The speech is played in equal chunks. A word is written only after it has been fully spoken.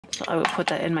So I would put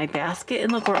that in my basket,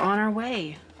 and look, we're on our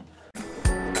way.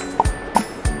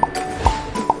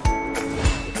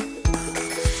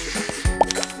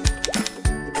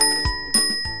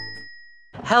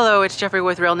 Hello, it's Jeffrey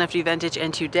with Real Nifty Vintage,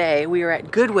 and today we are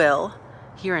at Goodwill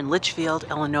here in Litchfield,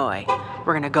 Illinois.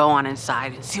 We're gonna go on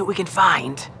inside and see what we can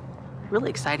find. Really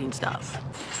exciting stuff.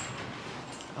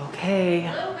 Okay.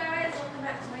 Hello guys, welcome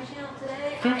back to my channel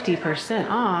today. 50%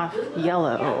 off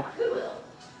yellow.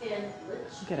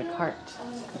 Get a cart.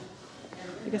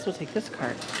 I guess we'll take this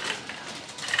cart.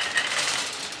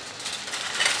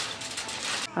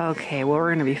 Okay, well,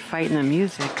 we're gonna be fighting the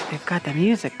music. They've got the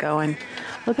music going.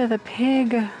 Look at the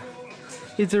pig.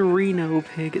 It's a Reno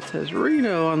pig. It says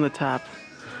Reno on the top.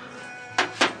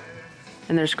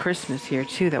 And there's Christmas here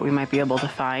too that we might be able to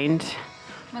find.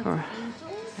 Or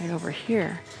right over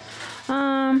here.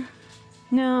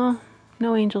 No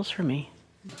angels for me.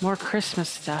 More Christmas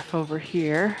stuff over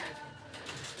here.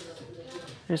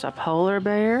 There's a polar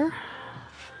bear.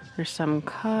 There's some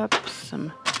cups,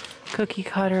 some cookie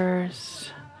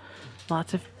cutters,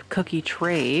 lots of cookie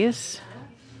trays.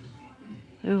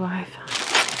 Ooh, I found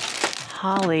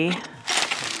holly.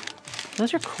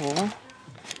 Those are cool.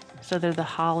 So they're the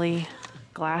holly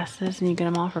glasses, and you get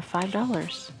them all for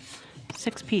 $5.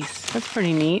 6 piece. That's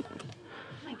pretty neat. Oh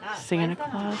my gosh. Santa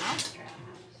Claus.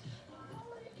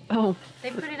 Oh.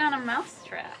 They put it on a mouse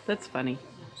trap. That's funny.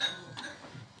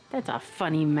 That's a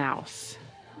funny mouse.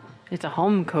 It's a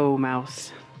Homeco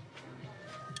mouse.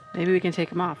 Maybe we can take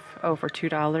them off. Oh, for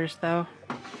 $2 though?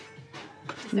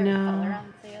 Is there a color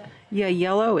on sale? Yeah,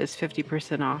 yellow is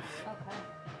 50% off.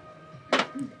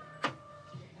 Okay.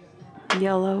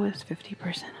 Yellow is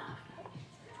 50% off.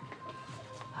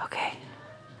 Okay.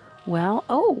 Well,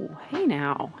 oh, hey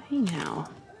now. Hey now.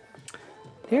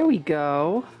 There we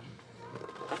go.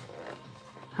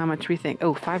 How much we think?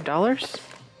 Oh, $5?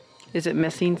 Is it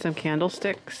missing some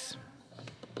candlesticks?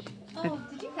 Oh,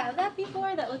 did you have that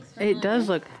before? That looks familiar. It does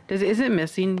look. Is it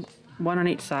missing one on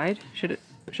each side? Should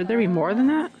there be more than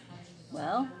that?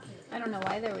 Well, I don't know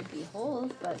why there would be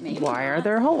holes, but maybe. Why are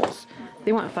there holes?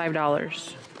 They want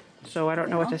 $5. So I don't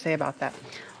know what to say about that.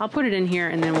 I'll put it in here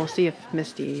and then we'll see if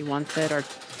Misty wants it, or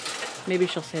maybe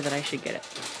she'll say that I should get it.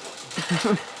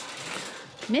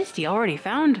 Misty already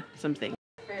found something.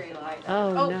 Very light.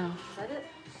 Oh, no. Is that it?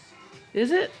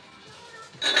 Is it?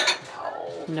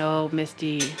 No,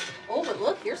 Misty. Oh, but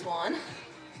look, here's one.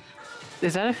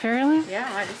 Is that a fairy lamp? Yeah,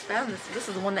 I just found this. This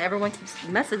is the one that everyone keeps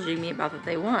messaging me about that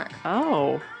they want.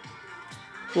 Oh.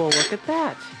 Well, look at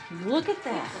that. Look at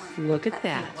that. Look at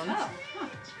that. Oh, huh.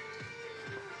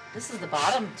 This is the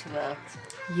bottom to a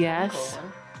Yes.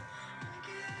 one.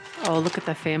 Oh, look at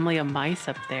the family of mice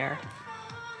up there.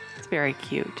 It's very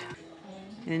cute.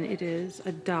 And it is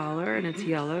 $1 and it's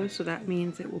yellow, so that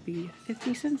means it will be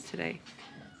 50 cents today.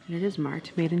 And it is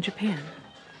marked made in Japan.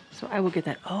 So I will get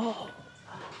that. Oh,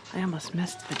 I almost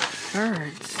missed the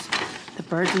birds. The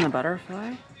birds and the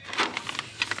butterfly.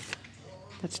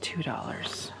 That's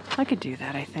 $2. I could do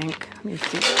that, I think. Let me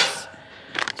see this.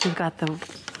 So we've got the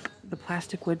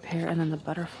plastic wood pair and then the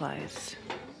butterflies.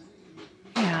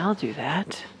 Yeah, I'll do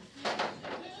that.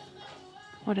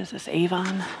 What is this,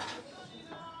 Avon?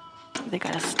 They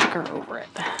got a sticker over it.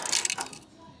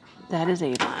 That is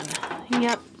Avon.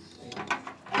 Yep.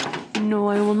 No,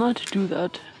 I will not do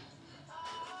that.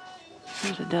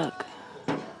 Here's a duck.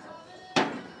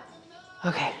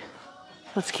 Okay,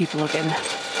 let's keep looking.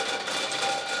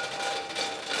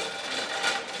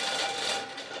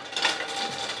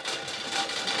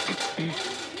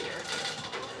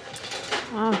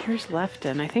 Oh, here's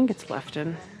Lefton. I think it's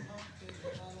Lefton.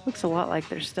 Looks a lot like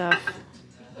their stuff.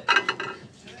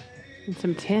 And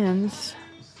some tins.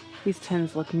 These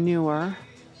tins look newer.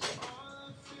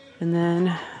 And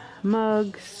then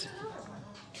mugs.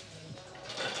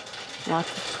 Lots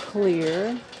of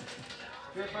clear.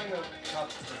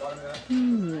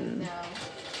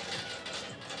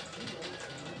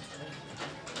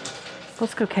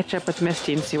 Let's go catch up with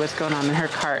Misty and see what's going on in her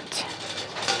cart.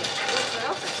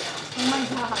 Oh my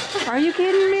god. Are you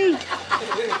kidding me?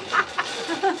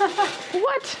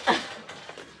 What?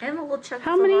 And a little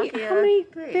How many fairy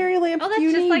lamps do you need? Oh,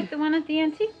 that's just like the one at the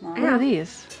antique mall. What are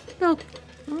these? Look.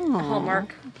 Oh,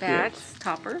 Hallmark bags,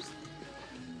 toppers.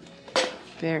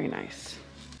 very nice.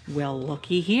 Well,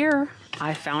 looky here.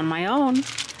 I found my own.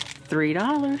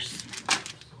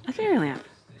 $3. A fairy lamp.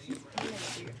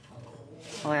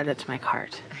 I'll add that to my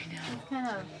cart. I know. Kind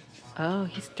of. Oh,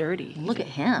 he's dirty. Look at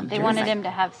him. They wanted him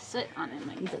to have soot on him.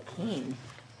 Like he's a king.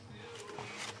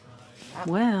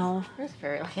 Well, Here's a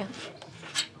fairy lamp.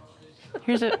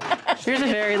 here's a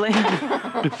fairy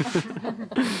lamp.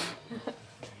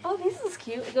 Oh, this is cute.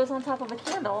 cute. It goes on top of a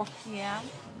candle. Yeah.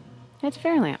 It's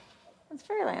fairy lamp. It's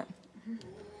fairy lamp.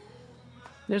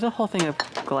 There's a whole thing of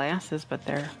glasses, but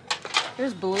they're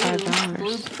There's blue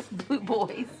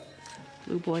boys.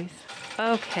 blue boys.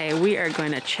 Okay, we are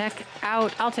going to check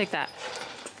out. I'll take that.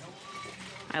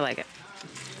 I like it.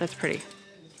 That's pretty.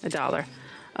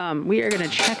 $1. We are going to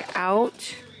check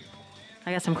out.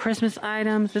 I got some Christmas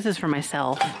items. This is for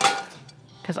myself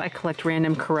because I collect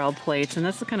random Corel plates, and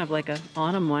this is kind of like an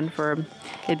autumn one for,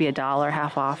 it'd be $1,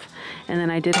 half off. And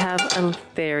then I did have a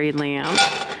fairy lamp.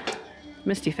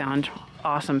 Misty found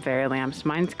awesome fairy lamps.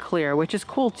 Mine's clear, which is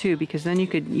cool too because then you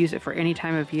could use it for any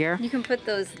time of year. You can put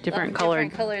those different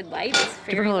colored lights,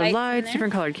 different colored lights,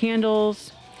 different colored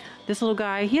candles. This little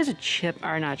guy, he has a chip,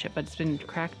 or not a chip, but it's been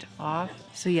cracked off.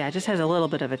 So yeah, it just has a little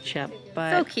bit of a chip.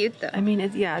 But so cute though. I mean,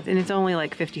 yeah, and it's only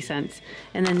like 50 cents.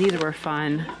 And then these were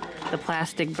fun. The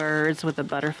plastic birds with the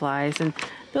butterflies, and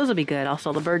those will be good. I'll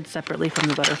sell the birds separately from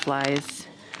the butterflies.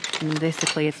 And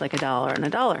basically it's like $1 and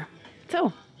 $1.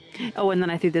 So, oh, and then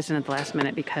I threw this in at the last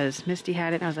minute because Misty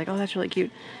had it, and I was like, oh, that's really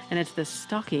cute. And it's this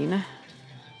stocking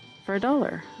for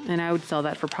 $1. And I would sell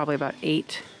that for probably about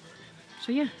 $8.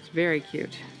 So yeah, it's very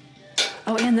cute.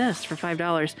 Oh, and this for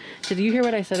 $5. Did you hear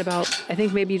what I said about, I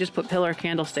think maybe you just put pillar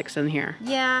candlesticks in here.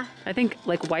 Yeah. I think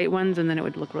like white ones, and then it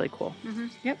would look really cool. Mm-hmm.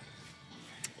 Yep.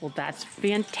 Well, that's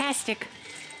fantastic.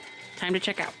 Time to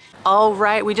check out. All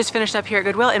right, we just finished up here at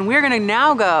Goodwill, and we're gonna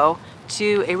now go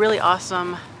to a really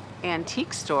awesome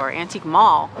antique store, antique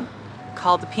mall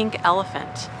called the Pink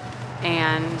Elephant.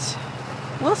 And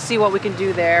we'll see what we can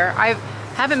do there. I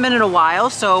haven't been in a while,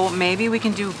 so maybe we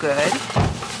can do good.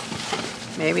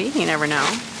 Maybe, you never know.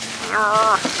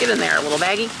 Get in there, little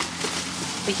baggy.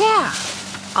 But yeah,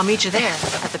 I'll meet you there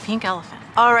at the Pink Elephant.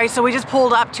 All right, so we just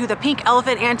pulled up to the Pink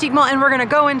Elephant Antique Mall, and we're gonna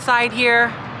go inside here.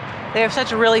 They have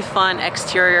such a really fun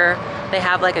exterior. They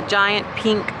have like a giant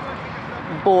pink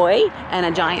boy and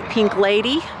a giant pink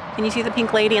lady. Can you see the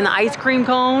pink lady and the ice cream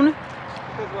cone?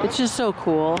 It's just so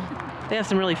cool. They have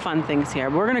some really fun things here.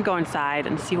 We're gonna go inside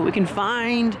and see what we can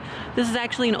find. This is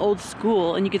actually an old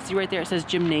school, and you can see right there it says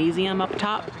gymnasium up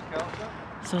top.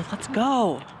 So let's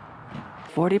go.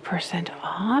 40%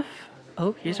 off?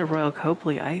 Oh, here's a Royal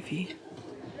Copley Ivy.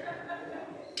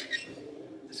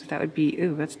 So that would be,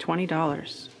 ooh, that's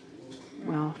 $20.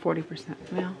 Well, 40%,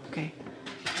 well, okay.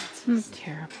 It's not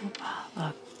terrible.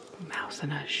 A mouse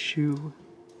in a shoe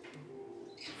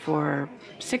for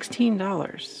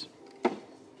 $16.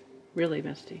 Really,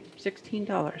 Misty?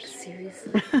 $16.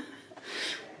 Seriously?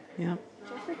 Yeah.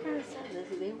 Jeffrey kind of said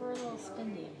this. They were a little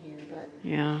spendy in here, but...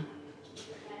 Yeah.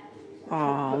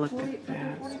 Oh, look at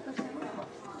that.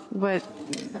 What?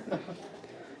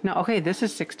 No, okay, this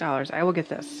is $6. I will get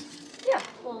this. Yeah,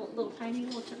 little tiny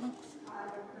little chipmunks.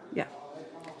 Yeah.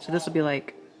 So this will be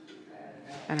like,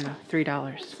 I don't know,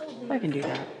 $3. I can do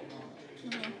that.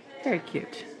 Very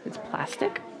cute. It's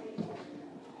plastic.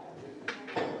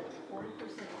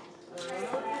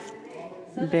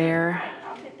 Bear,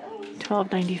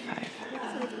 $12.95.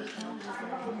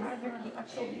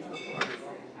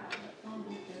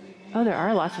 Oh, there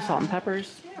are lots of salt and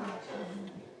peppers.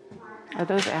 Are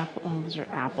those apples? Oh, those are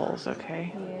apples,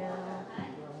 okay. Yeah.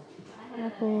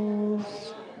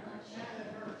 Apples.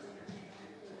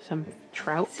 Some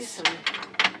trouts. Some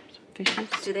fishes.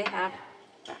 Do they have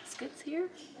baskets here?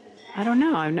 I don't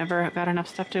know. I've never got enough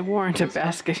stuff to warrant a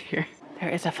basket here. There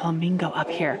is a flamingo up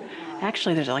here.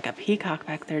 Actually, there's like a peacock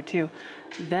back there too.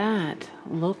 That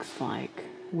looks like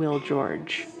Will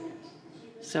George.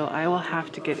 So I will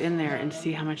have to get in there and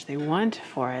see how much they want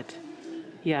for it.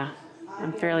 Yeah,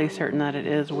 I'm fairly certain that it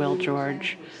is Will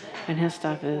George. And his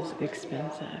stuff is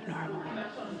expensive normally.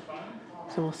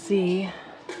 So we'll see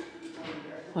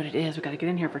what it is. We gotta get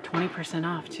in here for 20%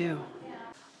 off too.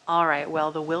 All right,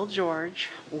 well, the Will George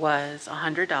was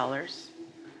 $100.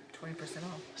 20%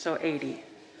 off. So 80.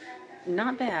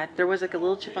 Not bad. There was like a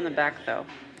little chip on the back though.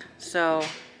 So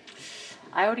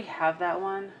I already have that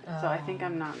one. So I think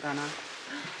I'm not gonna.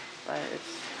 But it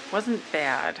wasn't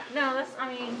bad. No, that's,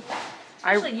 I mean,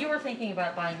 actually you were thinking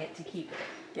about buying it to keep it.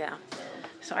 Yeah.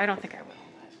 So I don't think I will.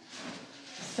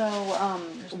 So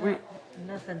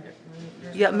Nothing.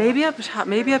 yeah, maybe up top,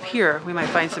 maybe up here we might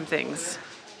find some things.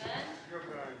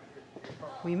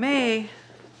 We may.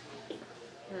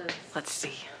 Let's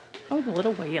see. Oh, the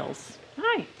little whales.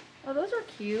 Hi. Oh, those are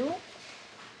cute.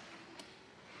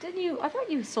 Didn't you? I thought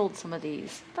you sold some of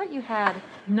these. I thought you had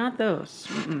Not those.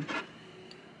 Mm-mm.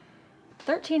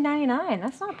 $13.99.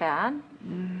 That's not bad.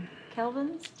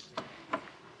 Kelvin's.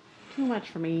 Too much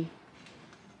for me.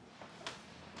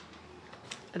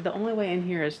 The only way in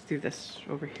here is through this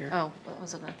over here. Oh, what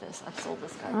was it at this? I've sold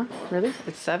this guy Huh? before. Really?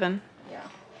 It's $7. Yeah.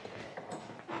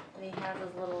 And he has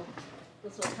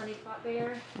this little honey pot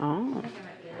bear. Oh, I think I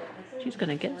might get it. she's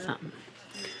gonna get some.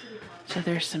 So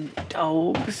there's some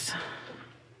dogs.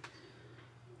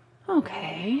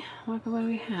 Okay, what do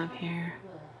we have here?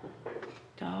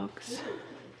 Dogs.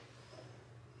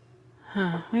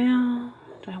 Huh, well,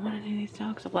 do I want any of these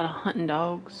dogs? A lot of hunting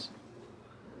dogs.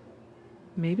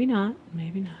 Maybe not,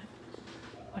 maybe not.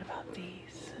 What about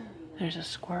these? There's a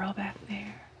squirrel back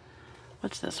there.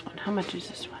 What's this one? How much is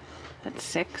this one? That's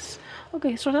 $6.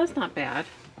 Okay, so that's not bad.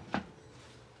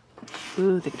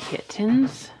 Ooh, the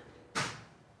kittens. The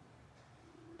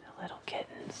little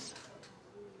kittens.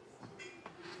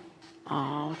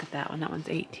 Oh, look at that one. That one's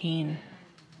 18.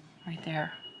 Right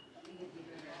there.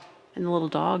 And the little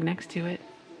dog next to it.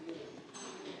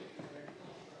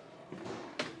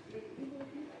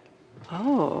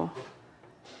 Oh.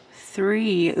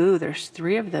 3. Ooh, there's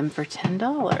 3 of them for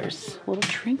 $10. Little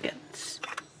trinkets.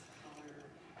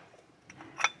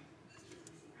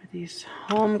 Are these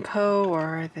Homeco or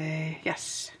are they?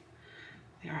 Yes,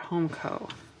 they are Homeco.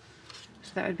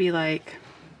 So that would be like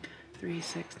 3,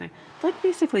 6, 9. Like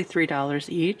basically $3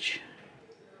 each.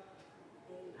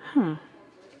 Huh.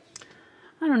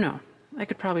 I don't know. I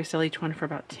could probably sell each one for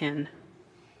about 10.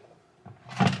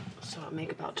 So I'll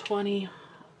make about 20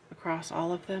 across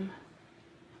all of them.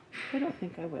 I don't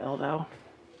think I will, though.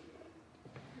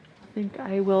 I think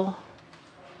I will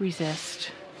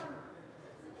resist.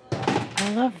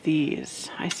 I love these.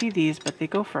 I see these, but they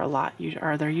go for a lot,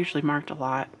 or they're usually marked a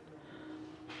lot.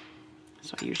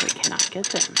 So I usually cannot get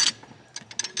them.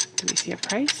 Do we see a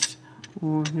price?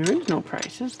 Ooh, there is no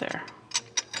price, is there?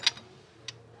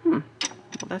 Well,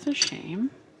 that's a shame.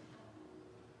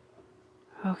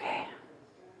 Okay.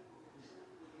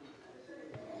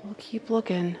 We'll keep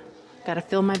looking. Gotta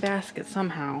fill my basket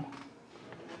somehow.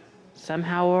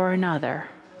 Somehow or another.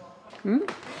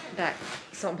 That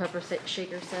salt and pepper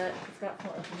shaker set. It's got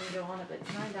a flamingo on it, but it's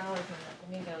 $9 and the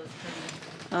flamingo is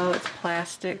pretty. Oh, it's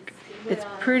plastic. It's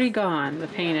pretty gone, the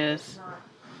paint is.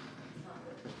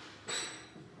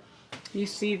 You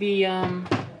see the, I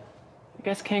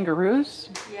guess kangaroos?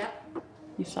 Yep.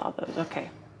 You saw those, okay.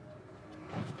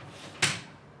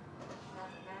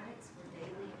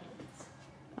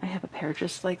 I have a pair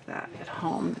just like that at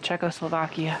home, the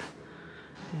Czechoslovakia.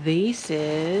 This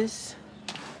is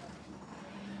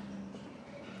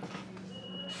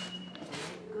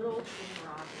Good old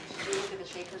rock. Did you look at the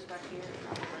shakers back here?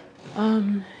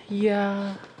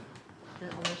 yeah.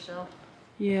 On the shelf?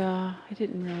 Yeah, I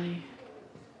didn't really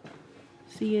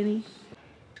see any.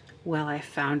 Well, I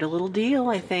found a little deal,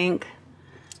 I think.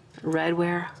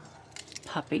 Redware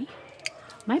puppy.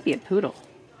 Might be a poodle.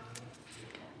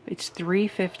 It's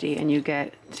 $3.50 and you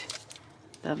get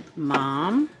the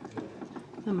mom,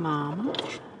 the mama,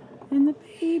 and the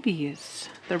babies.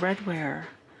 The redware.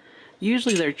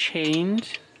 Usually they're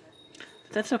chained,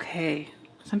 but that's okay.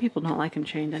 Some people don't like them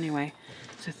chained anyway.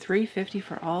 So $3.50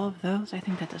 for all of those. I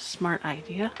think that's a smart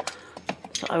idea.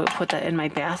 So I would put that in my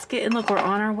basket, and look, we're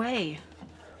on our way.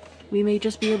 We may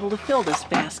just be able to fill this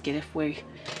basket if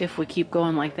we keep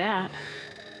going like that.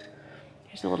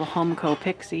 Here's a little Homeco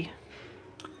pixie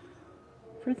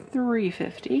for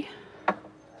 $3.50.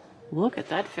 Look at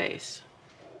that face.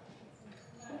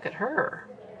 Look at her.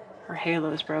 Her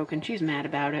halo's broken. She's mad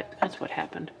about it. That's what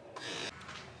happened.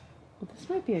 Well, this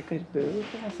might be a good booth.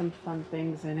 It has some fun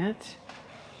things in it.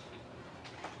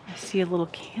 I see a little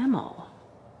camel.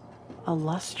 A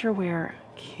lusterware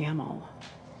camel.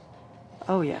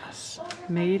 Oh yes,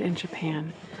 made in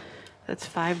Japan. That's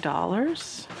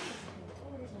 $5.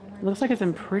 Looks like it's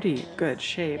in pretty good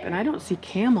shape, and I don't see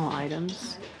camel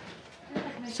items,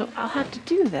 so I'll have to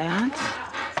do that.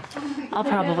 I'll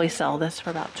probably sell this for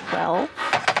about 12.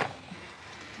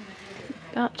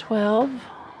 About 12.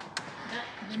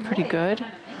 It's pretty good.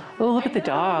 Oh, look at the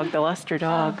dog, the Luster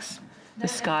dogs. The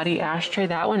Scotty ashtray,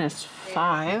 that one is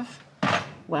 $5.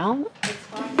 Well,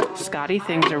 Scotty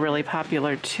things are really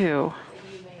popular too.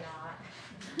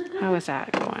 How is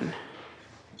that going?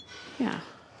 Yeah.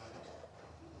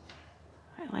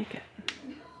 I like it.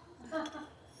 I've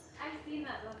seen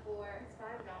that before.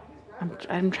 It's $5.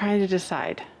 I'm trying to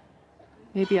decide.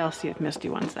 Maybe I'll see if Misty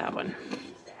wants that one.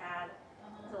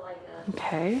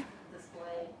 Okay.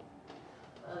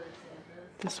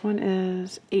 This one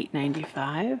is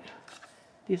 $8.95.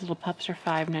 These little pups are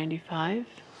 $5.95.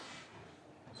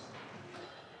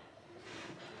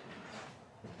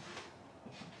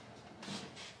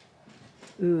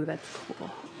 Ooh, that's cool.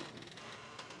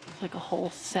 It's like a whole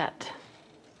set.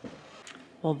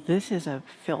 Well, this is a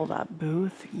filled up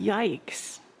booth.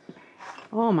 Yikes.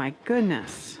 Oh my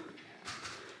goodness.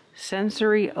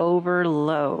 Sensory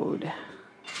overload.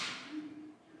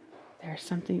 There's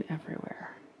something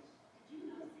everywhere.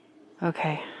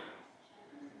 Okay.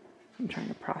 I'm trying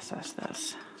to process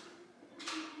this.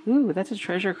 Ooh, that's a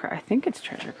treasure craft. I think it's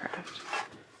treasure craft.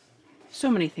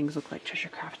 So many things look like treasure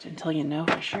craft until you know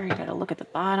for sure. You gotta look at the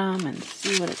bottom and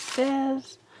see what it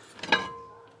says.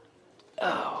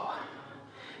 Oh.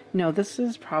 No, this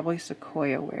is probably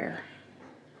sequoia ware.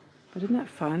 But isn't that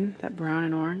fun? That brown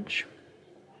and orange.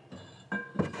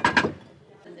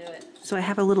 So I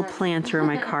have a little planter in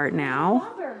my cart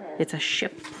now. It's a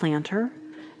ship planter.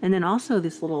 And then also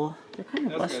this little, they're kind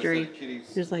of blustery.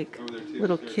 There's like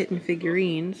little kitten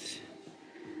figurines.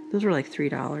 Those were like $3,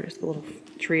 the little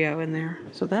trio in there.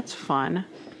 So that's fun.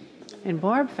 And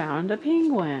Barb found a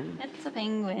penguin. It's a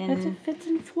penguin. It's a Fitz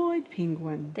and Floyd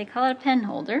penguin. They call it a pen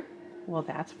holder. Well,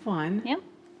 that's fun. Yep.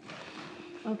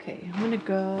 Okay, I'm gonna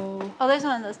go. Oh, there's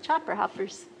one of those chopper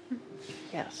hoppers.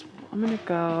 Yes, I'm gonna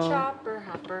go. Chopper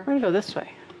hopper. I'm gonna go this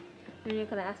way. You're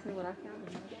gonna ask me what I found.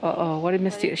 Uh-oh, what did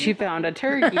Misty? She found a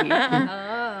turkey. Oh.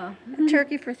 A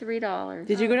turkey for $3.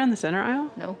 Did you go down the center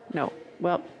aisle? No. No.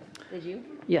 Well, Did you?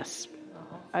 yes.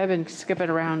 I've been skipping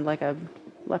around like a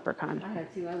leprechaun. I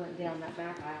had to. I went down that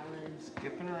back aisle and...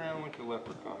 Skipping around with the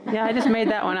leprechaun. Yeah, I just made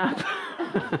that one up.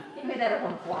 You made that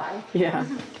on the fly. Yeah.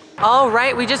 All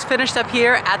right, we just finished up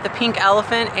here at the Pink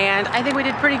Elephant, and I think we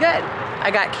did pretty good. I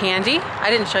got candy.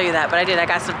 I didn't show you that, but I did. I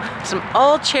got some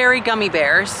old cherry gummy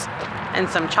bears and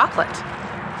some chocolate.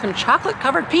 Some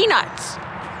chocolate-covered peanuts.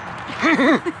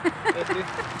 And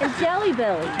Jelly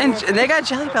Belly. And they got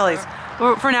Jelly Bellies.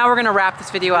 Well, for now, we're going to wrap this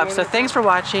video up. So thanks for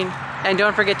watching. And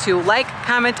don't forget to like,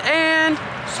 comment, and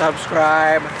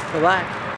subscribe. Bye-bye.